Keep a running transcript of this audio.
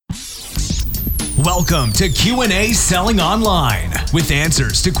Welcome to Q&A Selling Online, with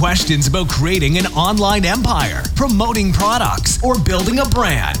answers to questions about creating an online empire, promoting products, or building a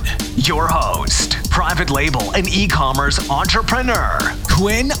brand. Your host, private label and e-commerce entrepreneur,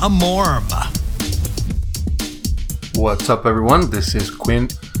 Quinn Amorm. What's up, everyone? This is Quinn.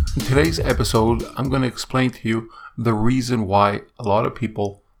 In today's episode, I'm going to explain to you the reason why a lot of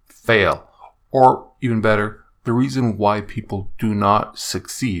people fail, or even better, the reason why people do not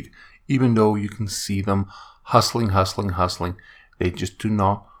succeed. Even though you can see them hustling, they just do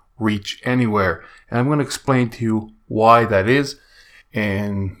not reach anywhere. And I'm going to explain to you why that is.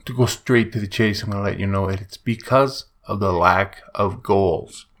 And to go straight to the chase, I'm going to let you know that it's because of the lack of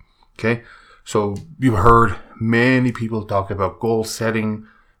goals. Okay? So you've heard many people talk about goal setting.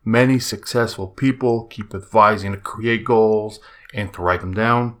 Many successful people keep advising to create goals and to write them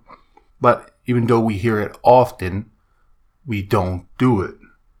down. But even though we hear it often, we don't do it.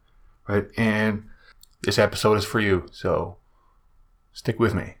 Right? And this episode is for you, so stick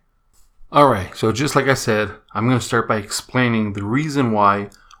with me. Alright, so just like I said, I'm going to start by explaining the reason why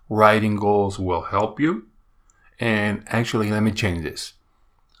writing goals will help you. And actually, let me change this.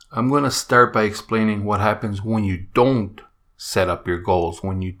 I'm going to start by explaining what happens when you don't set up your goals,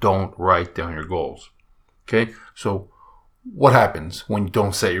 when you don't write down your goals. Okay, so what happens when you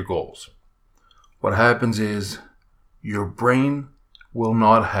don't set your goals? What happens is your brain will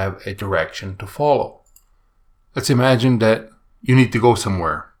not have a direction to follow. Let's imagine that you need to go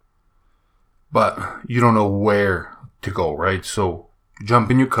somewhere, but you don't know where to go, right? So you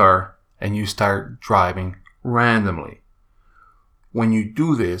jump in your car and you start driving randomly. When you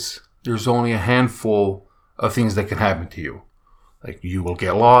do this, there's only a handful of things that can happen to you. Like you will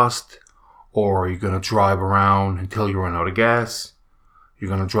get lost, or you're going to drive around until you run out of gas. You're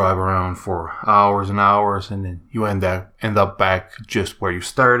going to drive around for hours and hours, and then you end up back just where you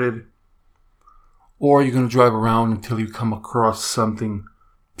started. Or you're going to drive around until you come across something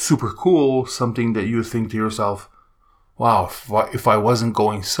super cool, something that you think to yourself, wow, if I wasn't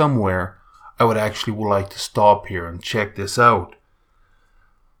going somewhere, I would like to stop here and check this out.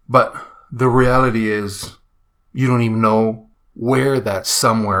 But the reality is, you don't even know where that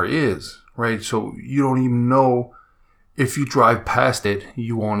somewhere is, right? So you don't even know. If you drive past it,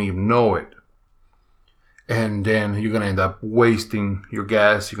 you won't even know it. And then you're going to end up wasting your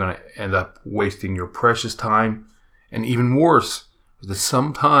gas. You're going to end up wasting your precious time. And even worse, is that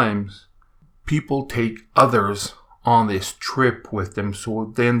sometimes people take others on this trip with them,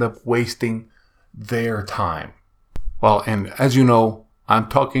 so they end up wasting their time. Well, and as you know, I'm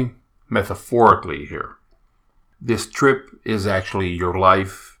talking metaphorically here. This trip is actually your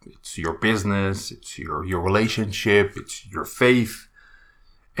life. It's your business, it's your relationship, it's your faith.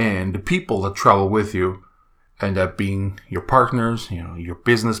 And the people that travel with you end up being your partners, your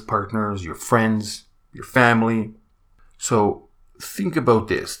business partners, your friends, your family. So think about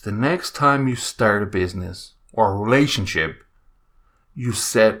this. The next time you start a business or a relationship, you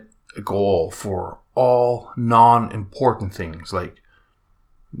set a goal for all non-important things. Like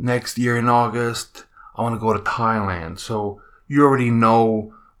next year in August, I want to go to Thailand. So you already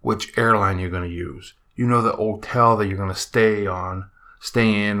know which airline you're going to use. You know the hotel that you're going to stay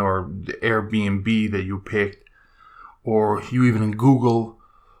in, or the Airbnb that you picked. Or you even Google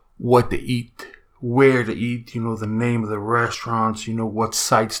what to eat, where to eat. You know the name of the restaurants. You know what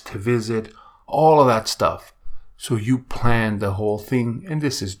sites to visit. All of that stuff. So you plan the whole thing. And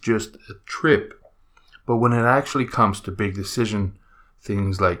this is just a trip. But when it actually comes to big decision,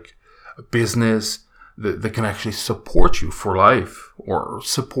 things like a business that can actually support you for life, or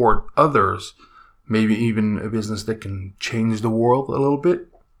support others, maybe even a business that can change the world a little bit,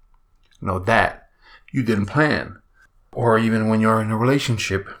 that you didn't plan. Or even when you're in a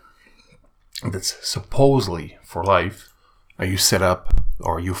relationship that's supposedly for life, you set up,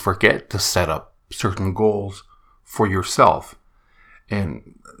 or you forget to set up certain goals for yourself.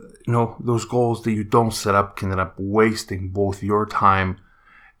 And those goals that you don't set up can end up wasting both your time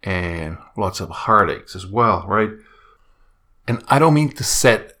and lots of heartaches as well, right? And I don't mean to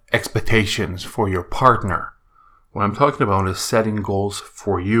set expectations for your partner. What I'm talking about is setting goals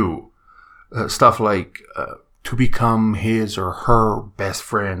for you. Stuff like to become his or her best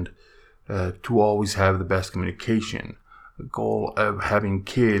friend, to always have the best communication, the goal of having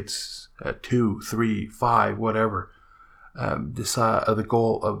kids, 2, 3, 5, whatever. The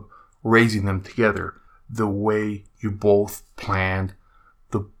goal of raising them together the way you both planned,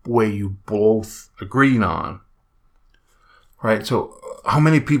 the way you both agreed on. Right? So how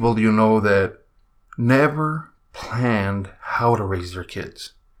many people do you know that never planned how to raise their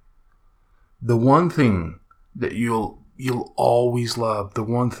kids? The one thing that you'll always love, the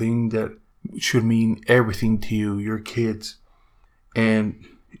one thing that should mean everything to you, your kids, and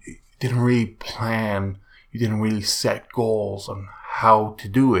you didn't really plan, you didn't really set goals on how to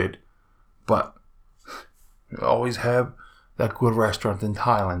do it, but you always have that good restaurant in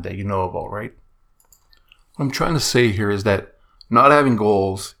Thailand that you know about, right? What I'm trying to say here is that not having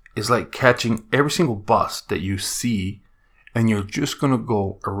goals is like catching every single bus that you see and you're just going to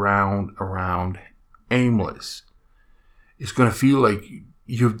go around, aimless. It's going to feel like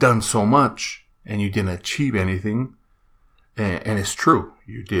you've done so much and you didn't achieve anything. And it's true.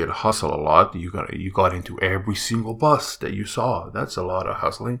 You did hustle a lot. You got into every single bus that you saw. That's a lot of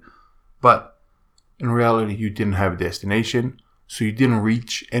hustling. But in reality, you didn't have a destination. So you didn't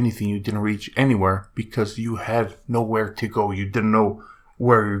reach anything. You didn't reach anywhere because you had nowhere to go. You didn't know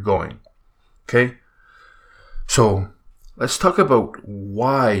where you're going. Okay? So let's talk about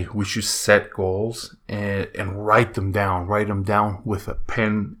why we should set goals and write them down. Write them down with a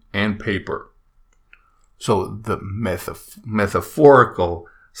pen and paper. So the metaphorical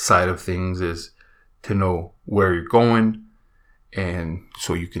side of things is to know where you're going, and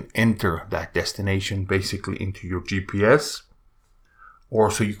so you can enter that destination basically into your GPS,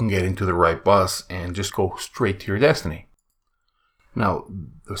 or so you can get into the right bus and just go straight to your destiny. Now,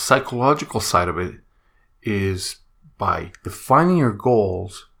 the psychological side of it is by defining your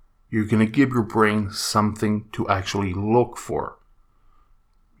goals, you're going to give your brain something to actually look for.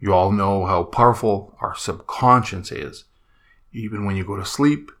 You all know how powerful our subconscious is. Even when you go to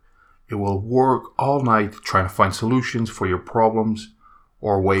sleep, it will work all night trying to find solutions for your problems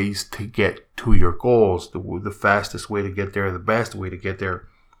or ways to get to your goals, the fastest way to get there, the best way to get there.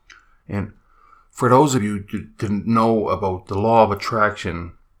 And for those of you who didn't know about the law of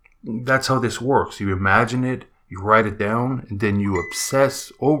attraction, that's how this works. You imagine it, you write it down, and then you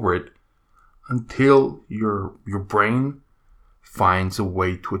obsess over it until your brain finds a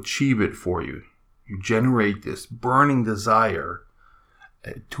way to achieve it for you. You generate this burning desire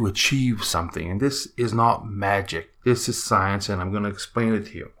to achieve something. And this is not magic. This is science, and I'm going to explain it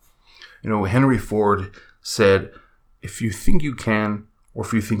to you. You know, Henry Ford said, if you think you can, or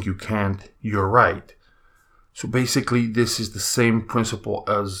if you think you can't, you're right. So basically, this is the same principle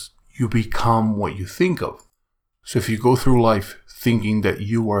as you become what you think of. So if you go through life thinking that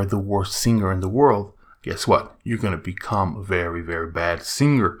you are the worst singer in the world, guess what? You're going to become a very, very bad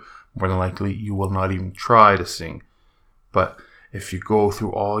singer. More than likely, you will not even try to sing. But if you go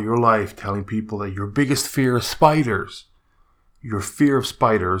through all your life telling people that your biggest fear is spiders, your fear of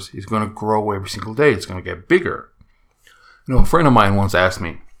spiders is going to grow every single day. It's going to get bigger. You know, a friend of mine once asked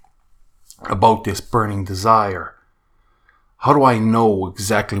me about this burning desire. How do I know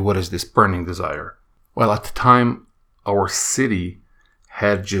exactly what is this burning desire? Well, at the time, our city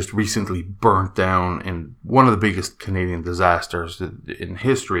had just recently burnt down in one of the biggest Canadian disasters in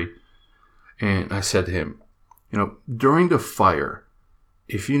history. And I said to him, you know, during the fire,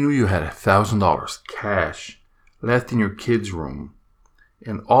 if you knew you had $1,000 cash left in your kid's room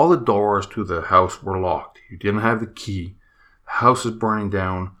and all the doors to the house were locked, you didn't have the key, the house is burning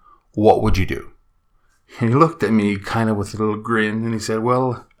down, what would you do? And he looked at me kind of with a little grin and he said,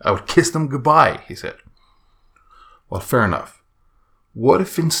 well, I would kiss them goodbye, he said. Well, fair enough. What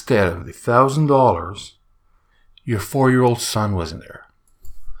if instead of the $1,000, your 4-year-old son was in there?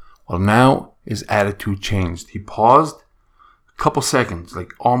 Well, now his attitude changed. He paused a couple seconds,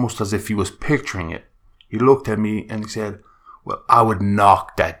 like almost as if he was picturing it. He looked at me and he said, well, I would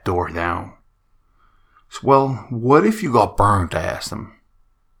knock that door down. So, well, what if you got burned? I asked him.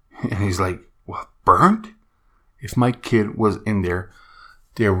 And he's like, what, burnt? If my kid was in there,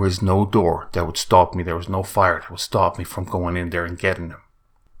 there was no door that would stop me. There was no fire that would stop me from going in there and getting them.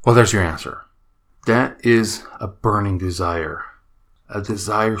 Well, there's your answer. That is a burning desire. A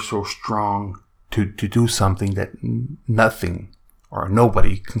desire so strong to do something that nothing or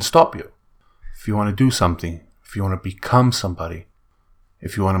nobody can stop you. If you want to do something, if you want to become somebody,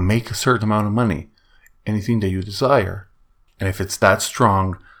 if you want to make a certain amount of money, anything that you desire, and if it's that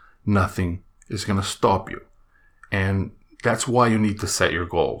strong, nothing is going to stop you. And that's why you need to set your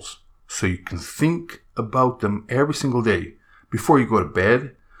goals. So you can think about them every single day before you go to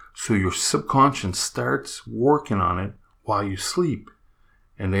bed. So your subconscious starts working on it while you sleep.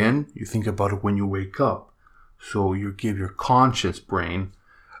 And then you think about it when you wake up. So you give your conscious brain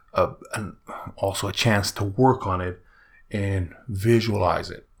also a chance to work on it and visualize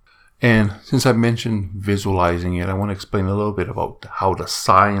it. And since I mentioned visualizing it, I want to explain a little bit about how the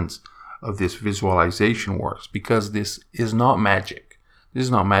science of this visualization works, because this is not magic. This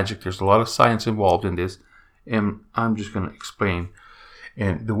is not magic. There's a lot of science involved in this, and I'm just going to explain.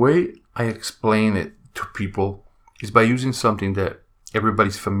 And the way I explain it to people is by using something that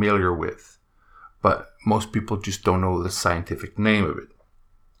everybody's familiar with. but most people just don't know the scientific name of it.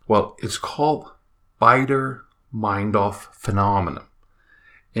 Well, it's called Baader-Meinhof phenomenon.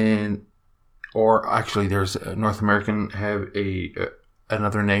 Or actually, there's North American have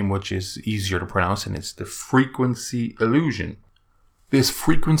another name which is easier to pronounce, and it's the frequency illusion. This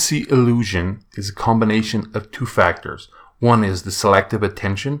frequency illusion is a combination of two factors. One is the selective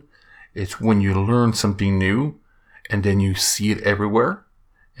attention. It's when you learn something new and then you see it everywhere.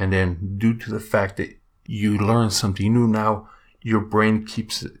 And then due to the fact that you learn something new now, your brain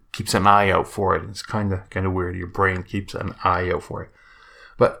keeps an eye out for it. It's kind of weird. Your brain keeps an eye out for it.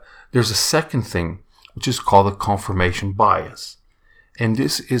 But there's a second thing, which is called a confirmation bias. And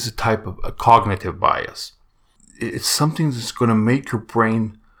this is a type of a cognitive bias. It's something that's going to make your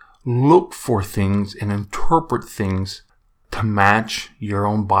brain look for things and interpret things to match your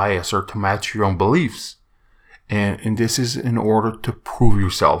own bias or to match your own beliefs. And this is in order to prove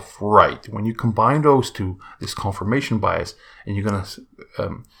yourself right. When you combine those two, this confirmation bias, and you're going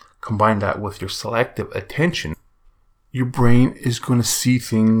to combine that with your selective attention, your brain is going to see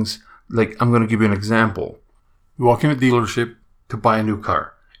things like, I'm going to give you an example. You walk in a dealership to buy a new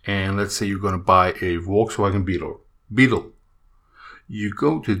car. And let's say you're going to buy a Volkswagen Beetle. You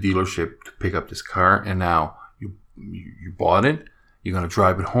go to the dealership to pick up this car, and now you bought it. You're going to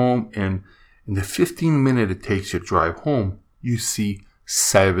drive it home, and in the 15 minutes it takes you to drive home, you see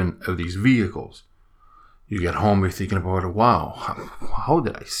 7 of these vehicles. You get home, you're thinking about it. Wow, how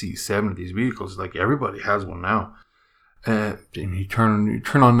did I see 7 of these vehicles? Like, everybody has one now. And you turn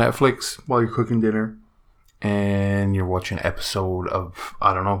on Netflix while you're cooking dinner, and you're watching an episode of,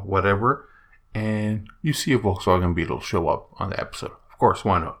 I don't know, whatever, and you see a Volkswagen Beetle show up on the episode. Of course,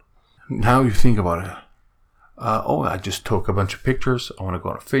 why not? Now you think about it. I just took a bunch of pictures. I want to go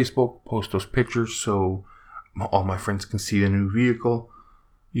on Facebook, post those pictures so all my friends can see the new vehicle.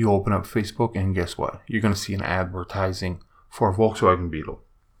 You open up Facebook, and guess what? You're going to see an advertising for a Volkswagen Beetle.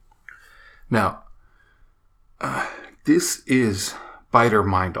 Now, this is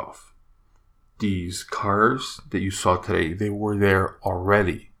Baader-Meinhof. These cars that you saw today, they were there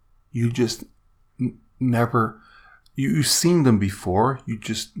already. You just never, you've seen them before, you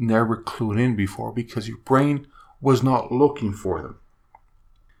just never clued in before because your brain was not looking for them.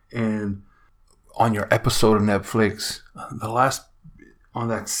 And on your episode of Netflix, on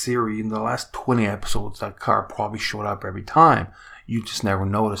that series, in the last 20 episodes, that car probably showed up every time. You just never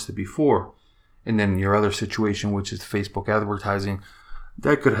noticed it before. And then your other situation, which is Facebook advertising,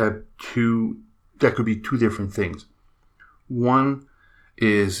 that could be two different things. One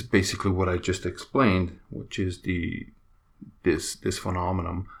is basically what I just explained, which is this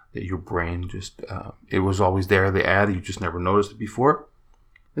phenomenon that your brain just it was always there, the ad, you just never noticed it before.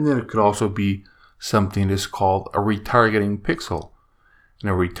 And then it could also be something that's called a retargeting pixel.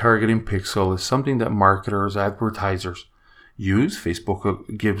 And a retargeting pixel is something that marketers, advertisers use.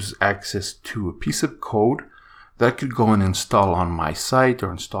 Facebook gives access to a piece of code that could go and install on my site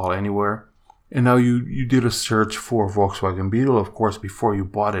or install anywhere. And now you did a search for Volkswagen Beetle. Of course, before you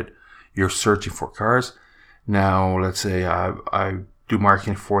bought it, you're searching for cars. Now, let's say I do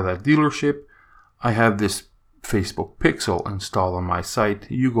marketing for that dealership. I have this Facebook pixel installed on my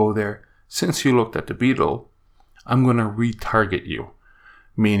site. You go there. Since you looked at the Beetle, I'm going to retarget you.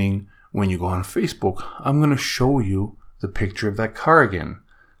 Meaning, when you go on Facebook, I'm going to show you the picture of that car again,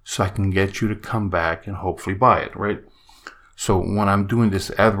 so I can get you to come back and hopefully buy it, right? So when I'm doing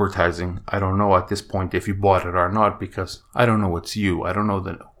this advertising, I don't know at this point if you bought it or not, because I don't know it's you. I don't know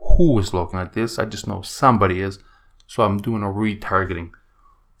who is looking at this. I just know somebody is. So I'm doing a retargeting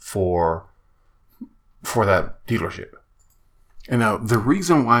for that dealership. And now the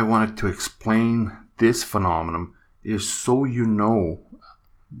reason why I wanted to explain this phenomenon is so you know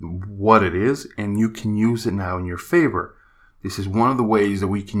what it is and you can use it now in your favor. This is one of the ways that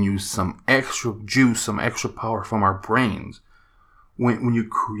we can use some extra juice, some extra power from our brains. When you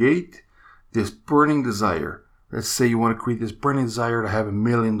create this burning desire, let's say you want to create this burning desire to have $1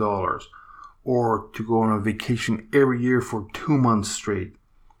 million or to go on a vacation every year for 2 months straight,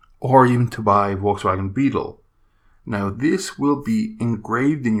 or even to buy a Volkswagen Beetle. Now this will be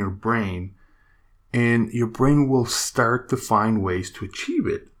engraved in your brain, and your brain will start to find ways to achieve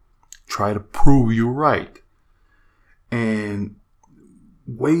it. Try to prove you right. And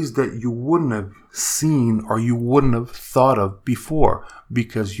ways that you wouldn't have seen or you wouldn't have thought of before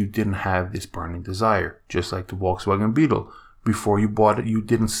because you didn't have this burning desire. Just like the Volkswagen Beetle. Before you bought it, you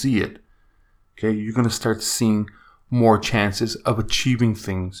didn't see it. Okay, you're going to start seeing more chances of achieving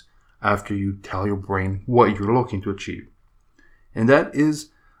things after you tell your brain what you're looking to achieve. And that is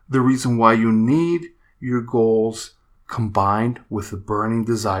the reason why you need your goals combined with the burning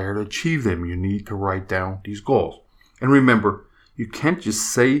desire to achieve them. You need to write down these goals. And remember, you can't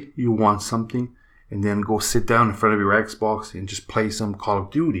just say you want something and then go sit down in front of your Xbox and just play some Call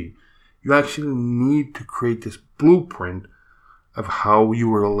of Duty. You actually need to create this blueprint of how you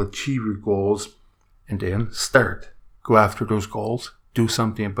will achieve your goals and then start. Go after those goals. Do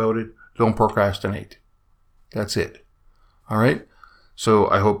something about it. Don't procrastinate. That's it. All right? So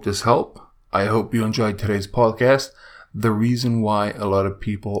I hope this helped. I hope you enjoyed today's podcast. The reason why a lot of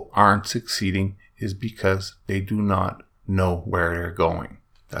people aren't succeeding is because they do not know where they're going.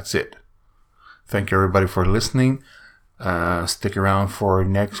 That's it. Thank you everybody for listening. Stick around for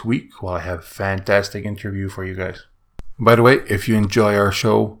next week while I have a fantastic interview for you guys. By the way, if you enjoy our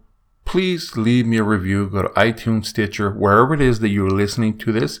show, please leave me a review. Go to iTunes, Stitcher, wherever it is that you're listening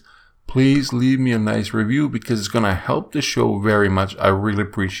to this. Please leave me a nice review because it's going to help the show very much. I really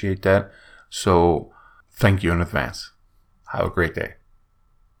appreciate that. So thank you in advance. Have a great day.